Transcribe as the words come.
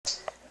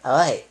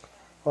Alright,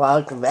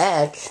 welcome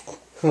back.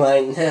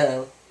 Right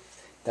now,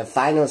 the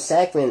final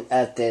segment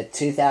of the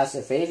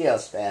 2000 video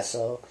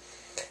special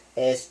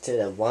is to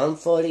the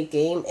 140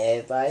 game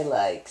everybody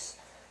likes.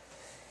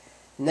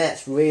 And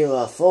that's Wheel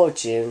of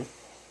Fortune.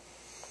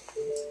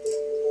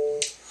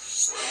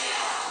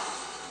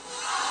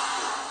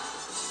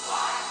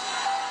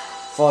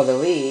 For the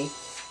Wii,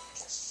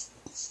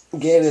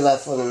 Gary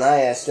left for the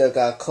night. I still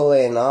got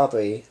Corey and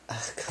Aubrey.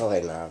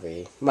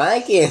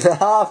 Mikey and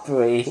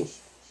Aubrey.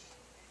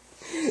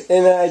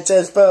 And I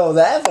just spelled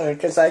ever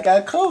because I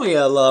got Corey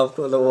along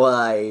for the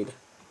ride.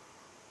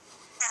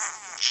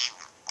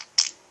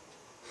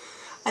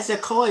 I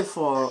said Corey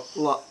for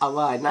a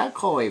ride, not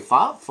Corey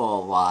fought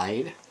for a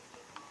ride.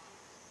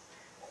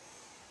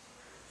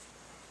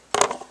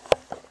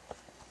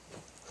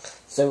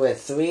 So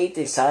with 3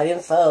 deciding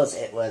foes,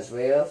 it was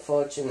Wheel of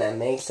Fortune that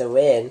makes the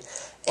win.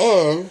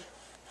 And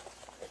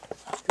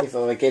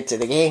before we get to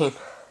the game,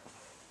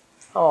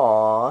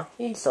 aw,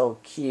 he's so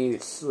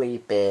cute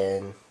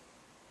sleeping.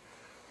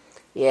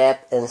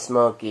 Yep, and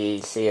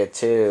Smokey's here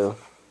too.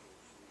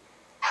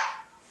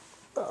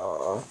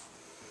 Aw.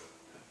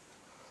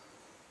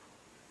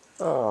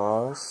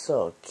 Aw,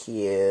 so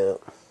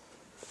cute.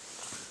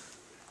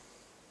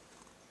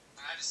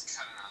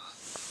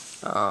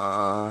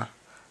 Aw.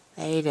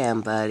 Hey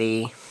then,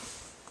 buddy.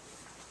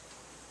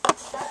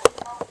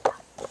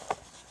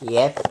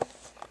 Yep.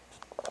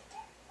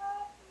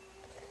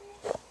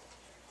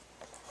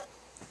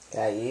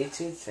 Got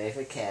YouTube's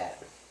favorite cat.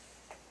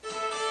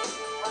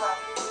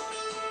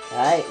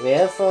 Alright,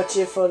 Wheel of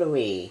Fortune for the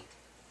Wii.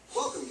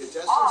 Welcome,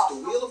 contestants, to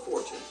Wheel of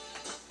Fortune.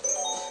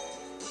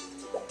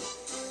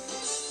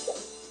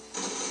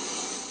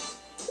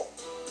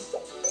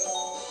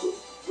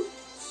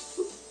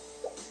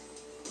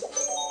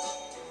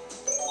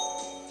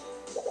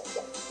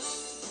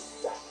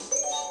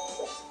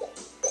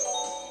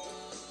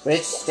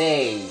 Which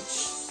stage?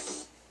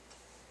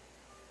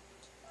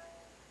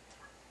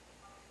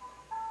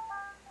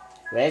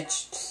 Which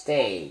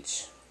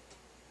stage?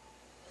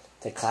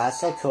 The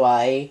classic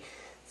Hawaii,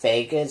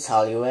 Vegas,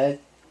 Hollywood,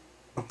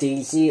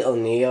 DC, or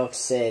New York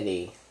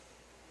City?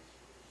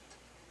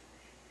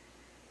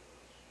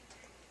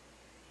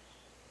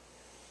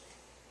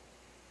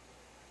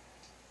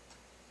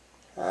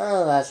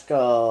 Oh, let's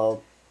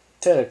go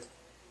to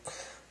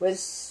which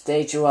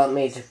stage you want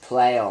me to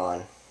play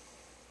on?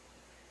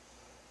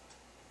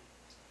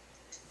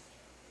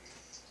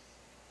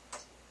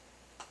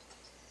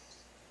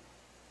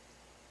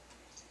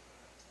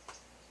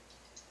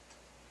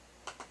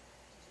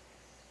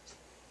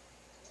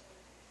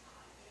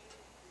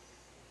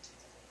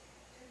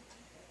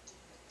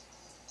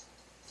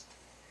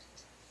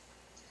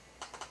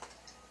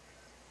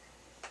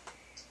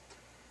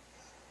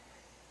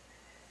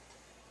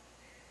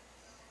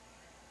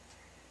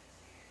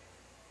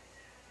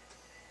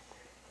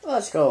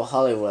 Let's go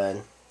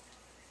Hollywood.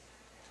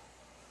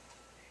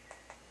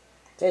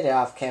 Did the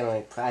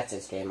off-camera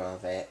practice game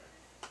of it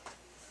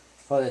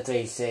for the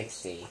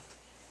 360.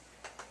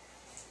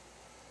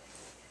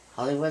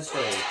 Hollywood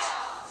stage.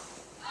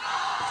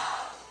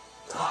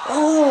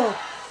 Oh!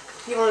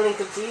 You want to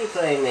continue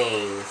playing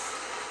names.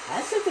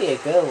 That should be a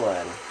good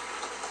one.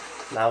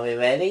 Now we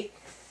ready?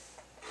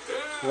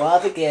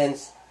 War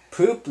against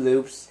Poop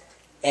Loops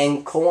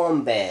and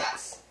Corn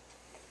Beds.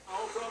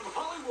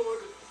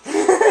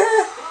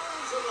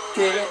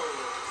 Get it?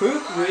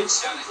 Poop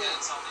Loops.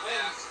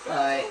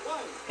 Alright,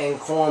 and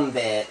Corn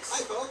Beds.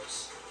 Hi,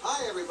 folks.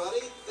 Hi,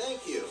 everybody.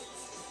 Thank you.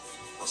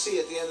 I'll see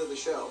you at the end of the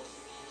show.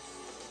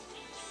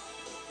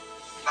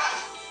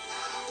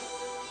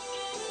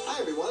 Hi,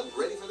 everyone.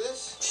 Ready for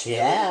this?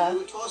 Yeah.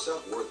 Do a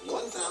toss-up worth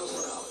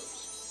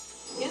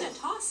 $1,000. In a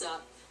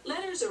toss-up,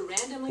 letters are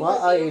randomly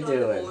What are you revealed on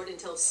the doing? board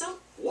until some...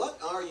 What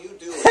are you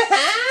doing?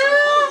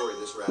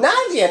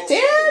 None of your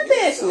damn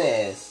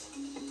business.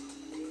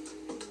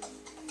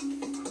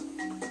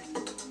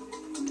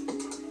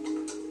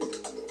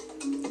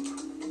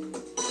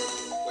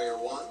 Player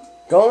 1.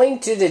 Going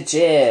to the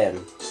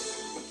gym.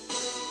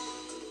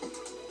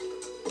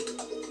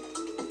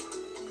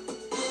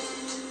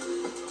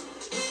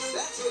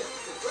 That's it.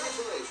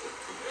 Congratulations.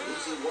 An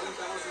easy $1,000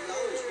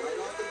 right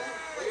off the bat.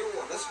 Player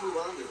 1. Let's move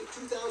on to the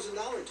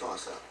 $2,000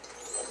 toss-up.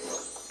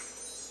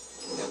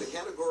 And the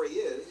category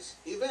is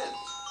event.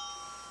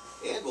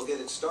 And we'll get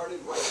it started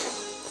right now.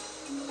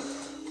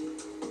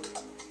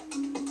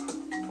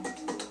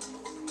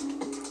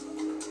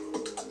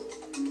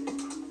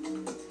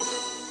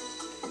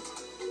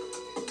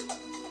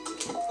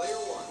 Player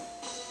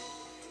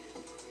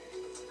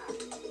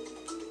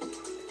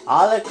 1.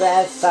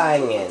 Autograph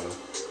signing.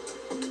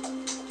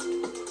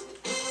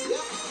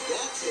 Yep,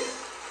 that's it.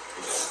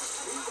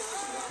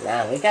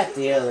 Now we got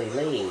the early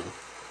lead.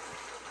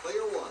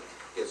 Player 1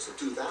 gets the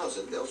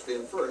 2,000. They'll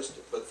spin first,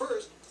 but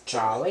first,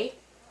 Charlie?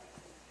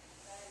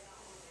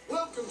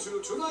 Welcome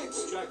to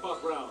tonight's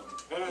jackpot round,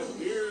 and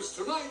here's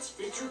tonight's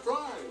featured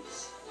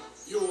prize.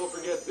 You won't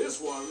forget this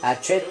one. A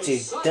trip to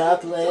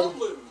Dublin,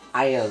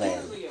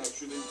 Ireland. Join the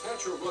action in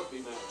Catch a Rugby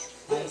match.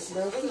 Hi, Then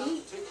Smokey. head out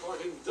to take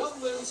part in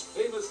Dublin's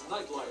famous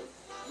nightlife.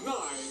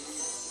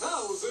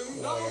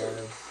 Yeah.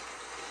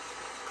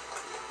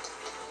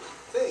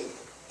 Thing.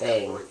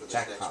 Thing. Category for this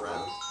Jackpot next round.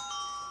 round.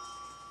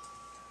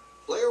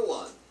 Player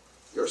 1,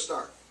 your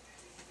start.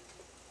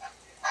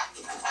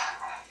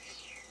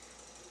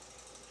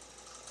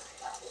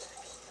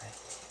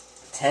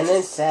 Ten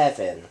and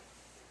 7.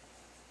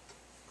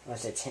 Or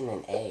is it 10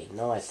 and 8?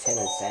 No, it's 10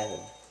 and 7.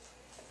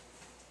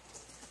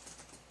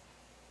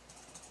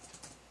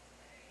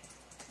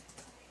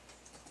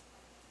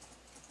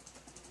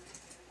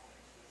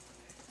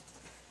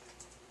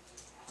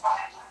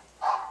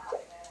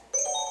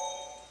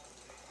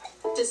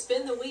 To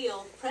spin the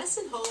wheel, press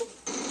and hold.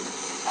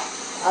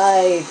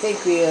 I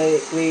think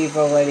we've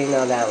already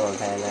know that one,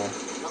 Panda.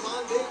 Come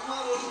on, big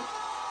money.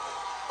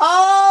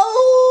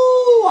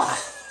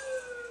 Oh!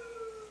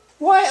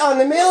 Right on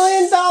the $1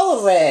 million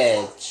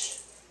wedge.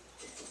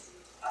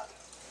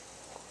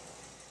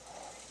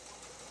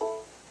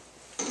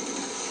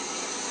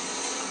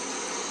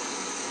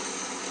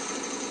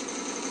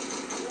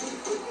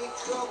 Could be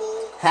trouble.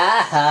 Ha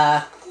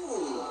ha.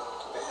 Ooh,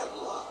 bad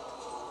luck.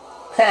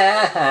 Ha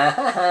ha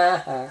ha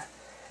ha ha.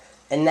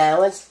 And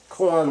now it's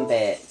corn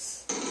bits.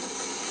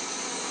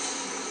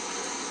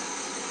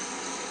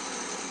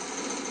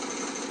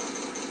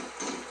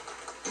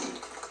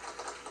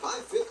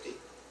 $5.50.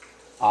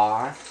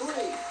 R. 3.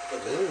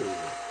 But then Ooh.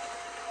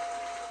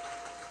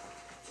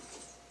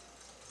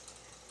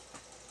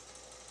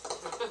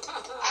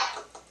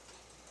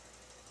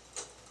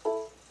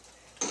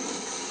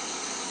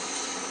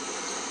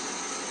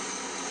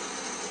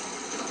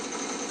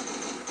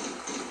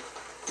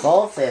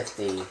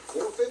 $4.50.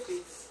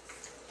 $4.50.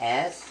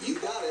 S. You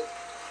got it.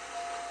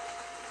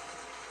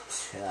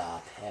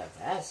 A pair of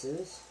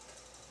S's.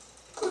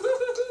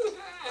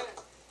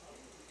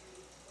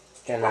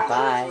 Gonna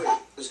buy.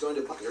 Is going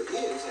to buy. There is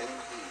an E.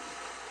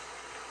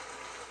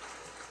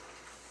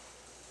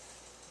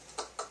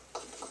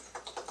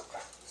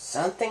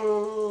 Something.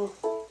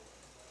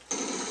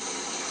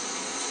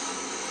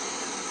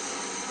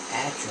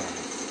 Address.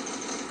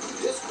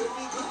 This could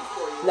be good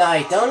for you. No,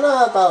 I don't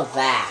know about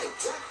that.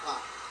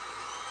 Jackpot.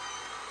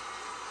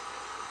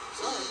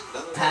 Sorry,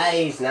 none of that.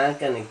 Patty's not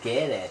gonna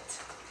get it.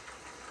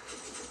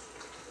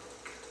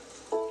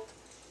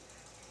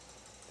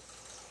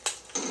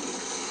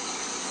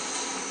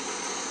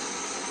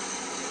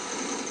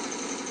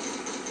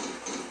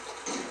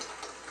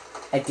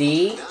 A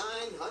D?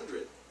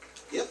 900.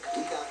 Yep,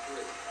 we got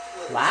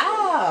 3.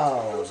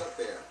 Wow. Goes up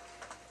there.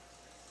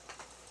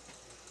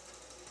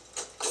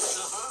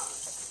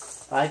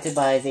 I like to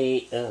buy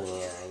the. Oh,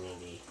 yeah, I need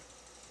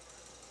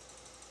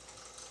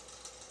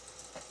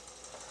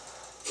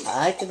the. I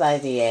like to buy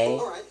the A.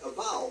 All right, a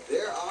vowel.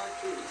 There are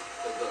 2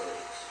 of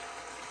those.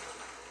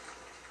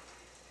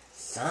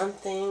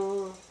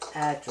 Something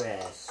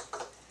address.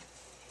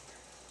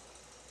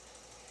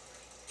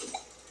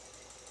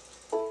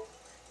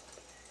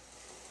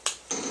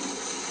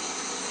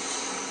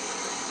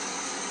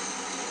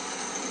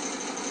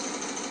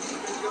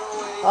 Keep it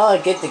going. Oh, I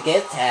get the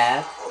gift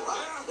tab. All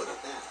right, look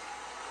at that.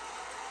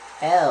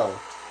 L.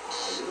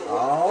 You know what?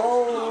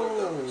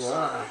 Oh,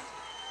 wow.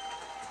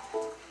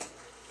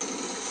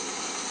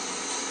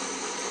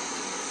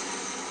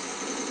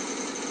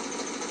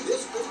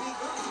 This could be good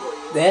for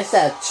you. There's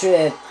that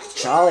trip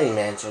Charlie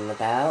mentioned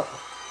about.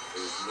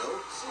 There's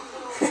no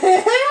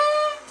secret.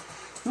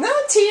 No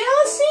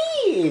TLC!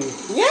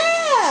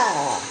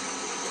 Yeah!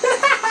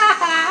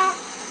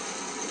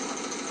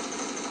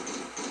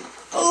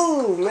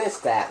 Oh,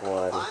 missed that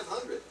one.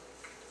 500.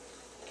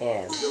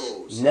 And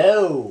No.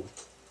 no.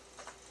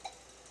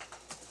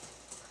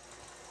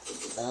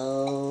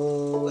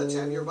 Oh. Let's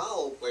have your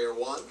vowel, player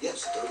 1.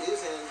 Yes, there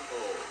is an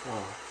O.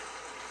 Oh.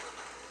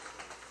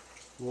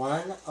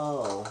 1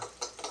 O.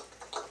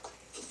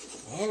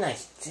 Man, I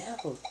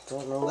still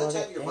don't know Let's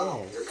what have it your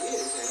vowel. is. There is an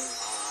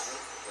I.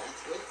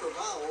 That's it for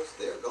vowels.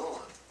 They're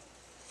gone.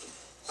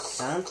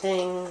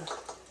 Something.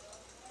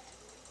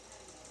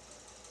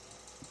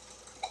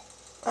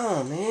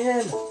 Oh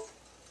man.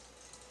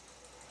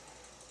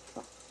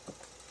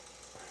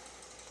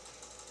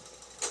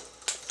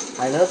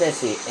 I know there's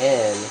the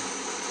N.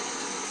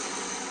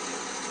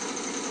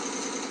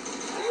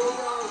 Here we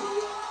are,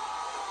 Leah.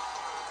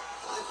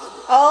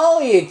 500. Oh,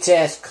 you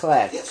just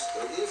clicked. Yes,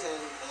 there is an M.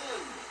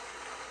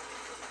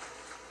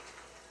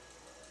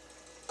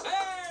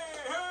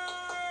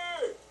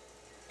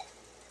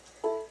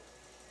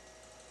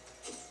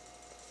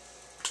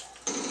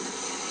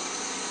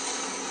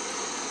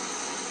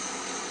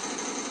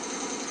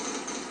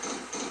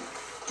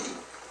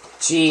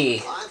 G.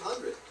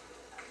 500.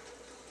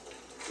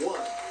 1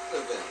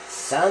 event.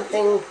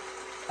 Something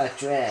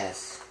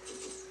address.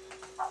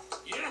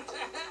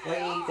 What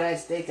do you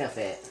guys think of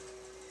it?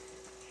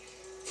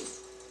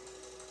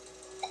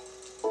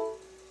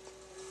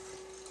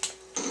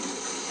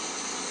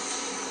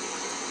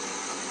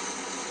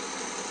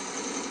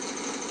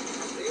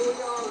 Here we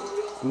are,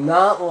 Leah.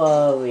 Not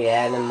what we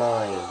had in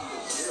mind.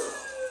 0.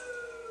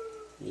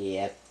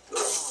 Yep.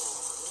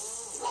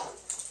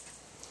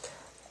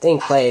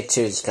 Think player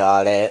 2's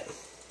got it.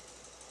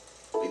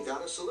 We We've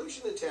got a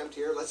solution attempt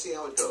here. Let's see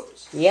how it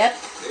goes. Yep.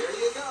 There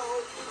you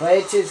go.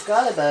 Play two's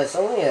got it, but it's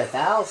only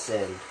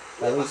 1,000.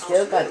 But we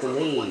still got the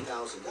lead.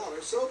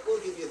 $1,000, so we'll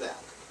give you that.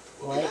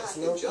 We'll be Right, back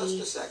in just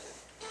Smokey? a second.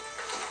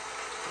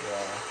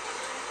 Yeah.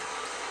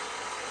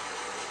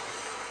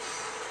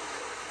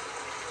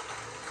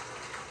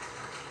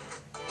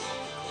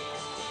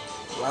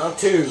 Round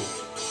 2.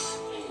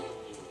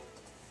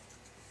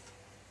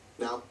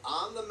 Now,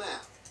 on the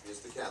map is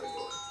the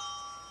category.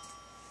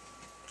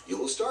 You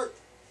will start.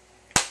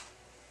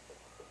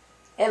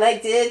 And I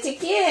did it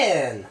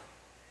again.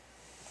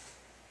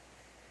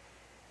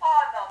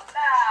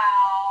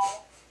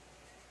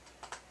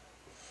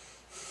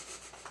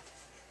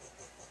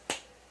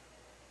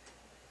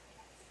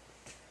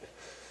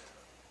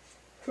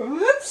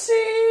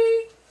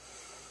 Whoopsie!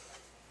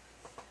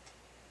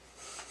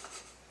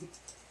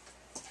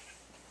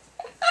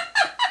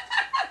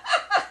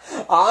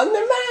 On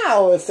the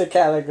mouse, the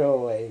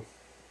category.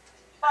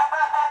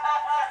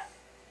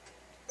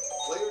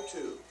 Player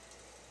 2.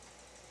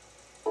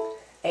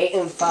 8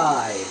 and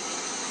 5.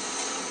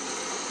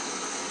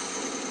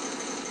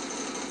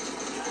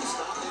 You can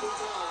stop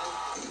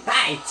anytime.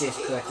 I just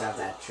clicked on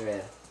that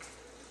trip.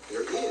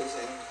 There is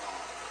an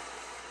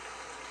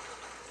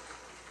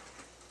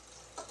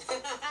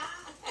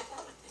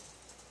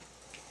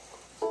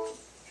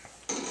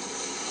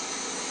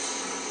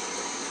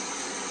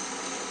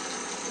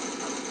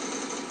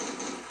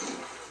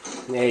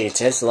Yeah, you're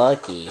just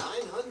lucky.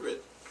 900.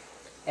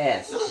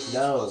 S. Not this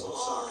No. puzzle,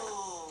 sorry.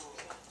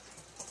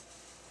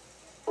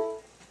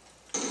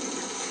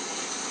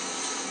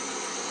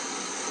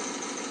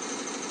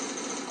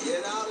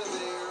 Get out of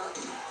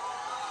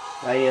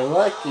there. Are you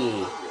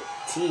lucky?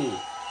 T.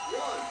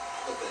 One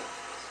of them.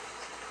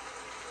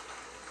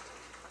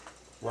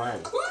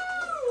 1.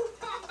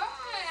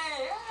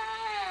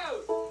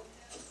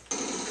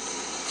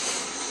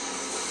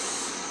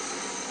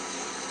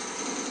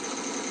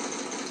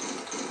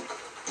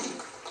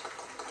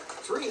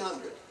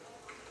 $300.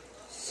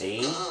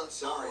 C?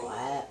 Sorry.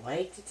 What?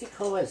 Why did you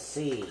call it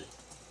C?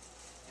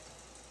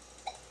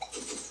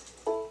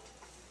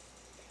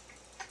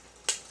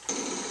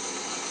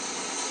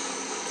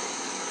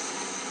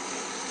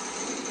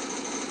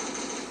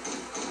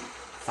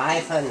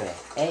 $500.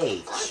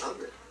 H.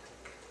 500.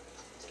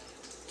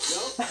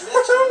 No,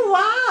 next one.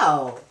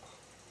 Wow!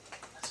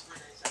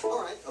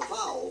 All right, a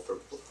vowel for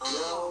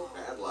no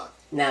bad luck.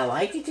 Now,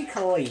 why did you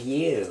call it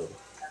U?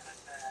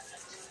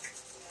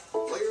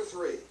 Player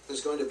 3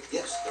 is going to.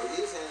 Yes, there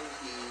is an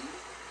E.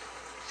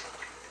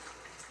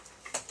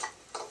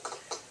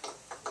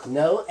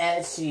 No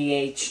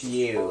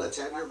SCHU. Let's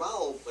have your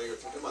vowel, player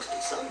 3. There must be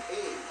some A.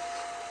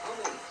 How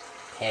many?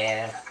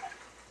 Hair.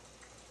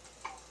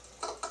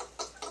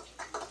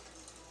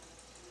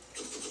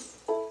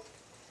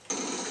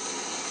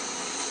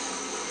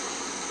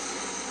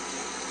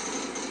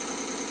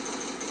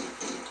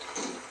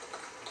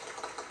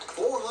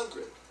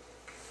 $400.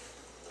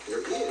 There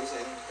is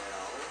an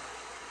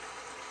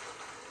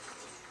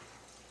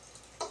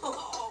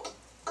L.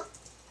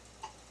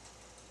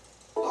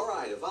 All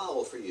right, a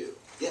vowel for you.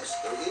 Yes,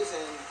 there is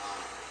an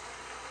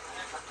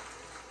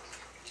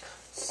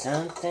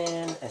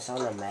Something is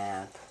on the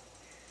map.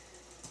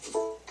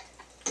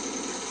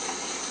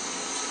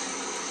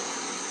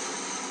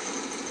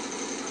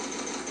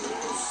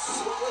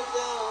 Slow it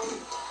down.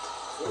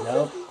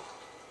 Nope.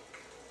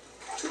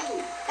 2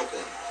 of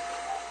them.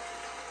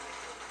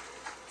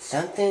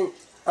 Something.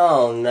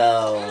 Oh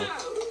no.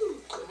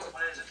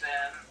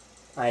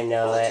 I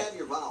know Let's it. have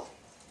your vowel.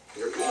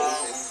 There is an O.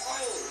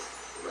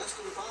 The rest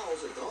of the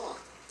vowels are gone.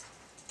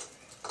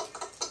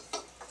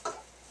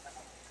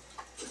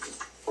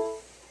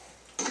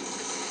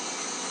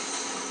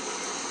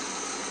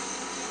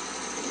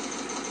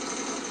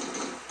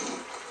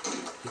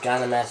 You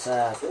gotta mess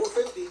up.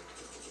 $450.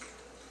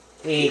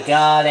 We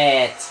got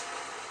it.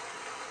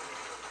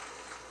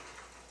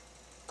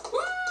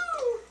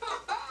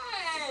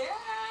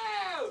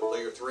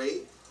 Player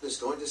 3 is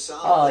going to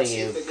solve. Oh, Let's see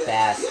you if they get it.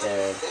 bastard.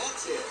 Yep,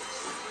 that's it.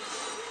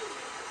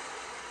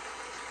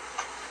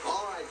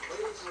 All right,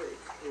 player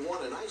 3. You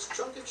won a nice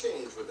chunk of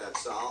change with that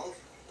solve.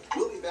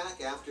 We'll be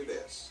back after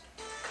this.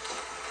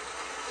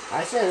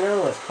 I should have known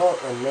it was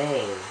Portland,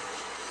 Maine.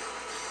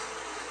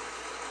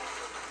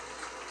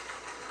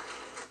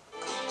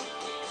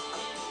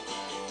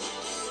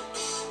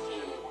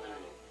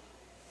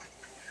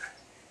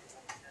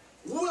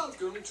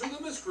 Welcome to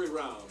the mystery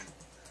round.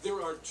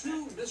 There are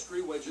 2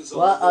 mystery wedges on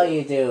What the are board.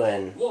 you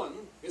doing? One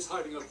is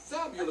hiding a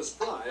fabulous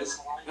prize,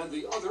 and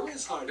the other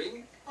is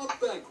hiding a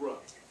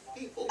bankrupt.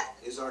 People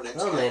is our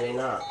next Oh, maybe category.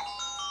 not.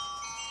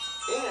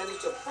 And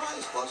it's a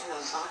prize puzzle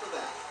on top of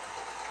that.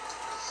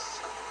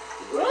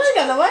 Really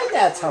got the right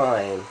that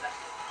time.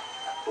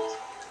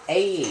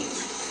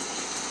 H.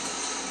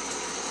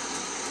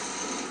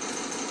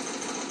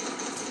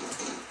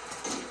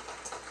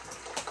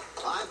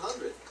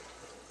 $500.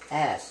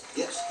 S.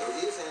 Yes, there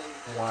is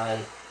an 1.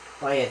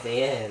 Right at the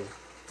end.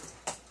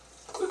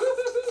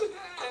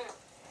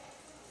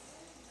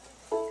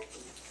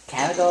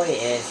 Category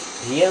is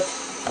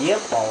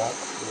vehicle.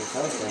 It's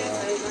okay. Yes,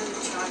 I'm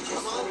gonna charge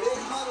Come on, us. big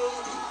money.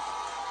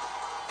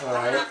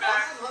 Alright.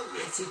 500.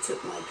 Yes, he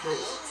took my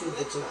pants to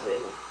the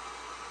goodwill.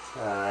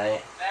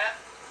 Alright.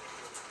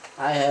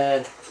 I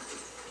heard.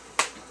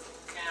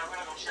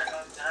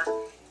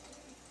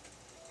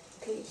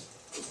 Please,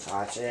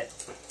 Touch it.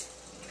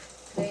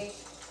 please.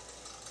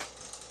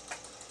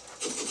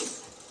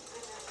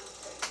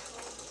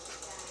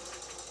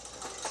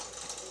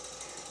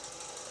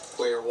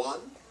 Player one,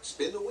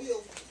 spin the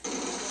wheel.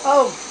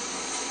 Oh!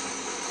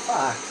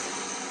 Fuck.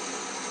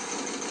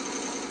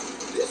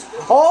 This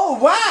could Oh,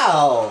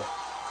 wow!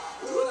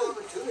 be a good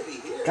opportunity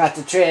here. Got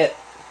the trip.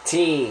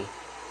 T.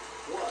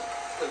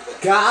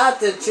 What? Got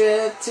the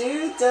trip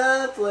to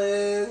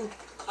Dublin.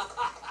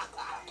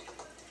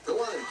 Go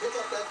on, pick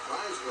up that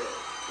prize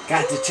red.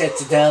 Got the trip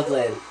to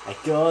Dublin. I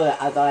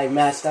thought I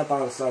messed up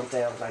on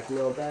something. I was like,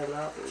 no, better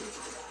not be.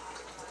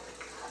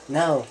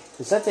 No,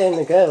 there's something in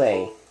the good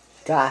way.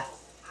 Got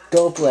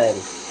Dublin.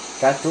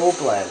 Got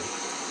Dublin.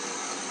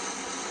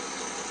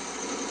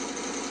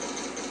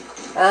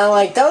 I'm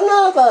like, don't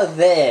know about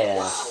this.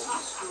 Wow,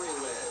 mystery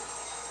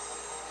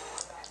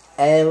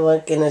red. And we're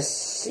gonna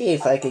see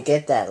if I could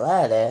get that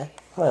ladder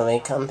when we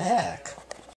come back.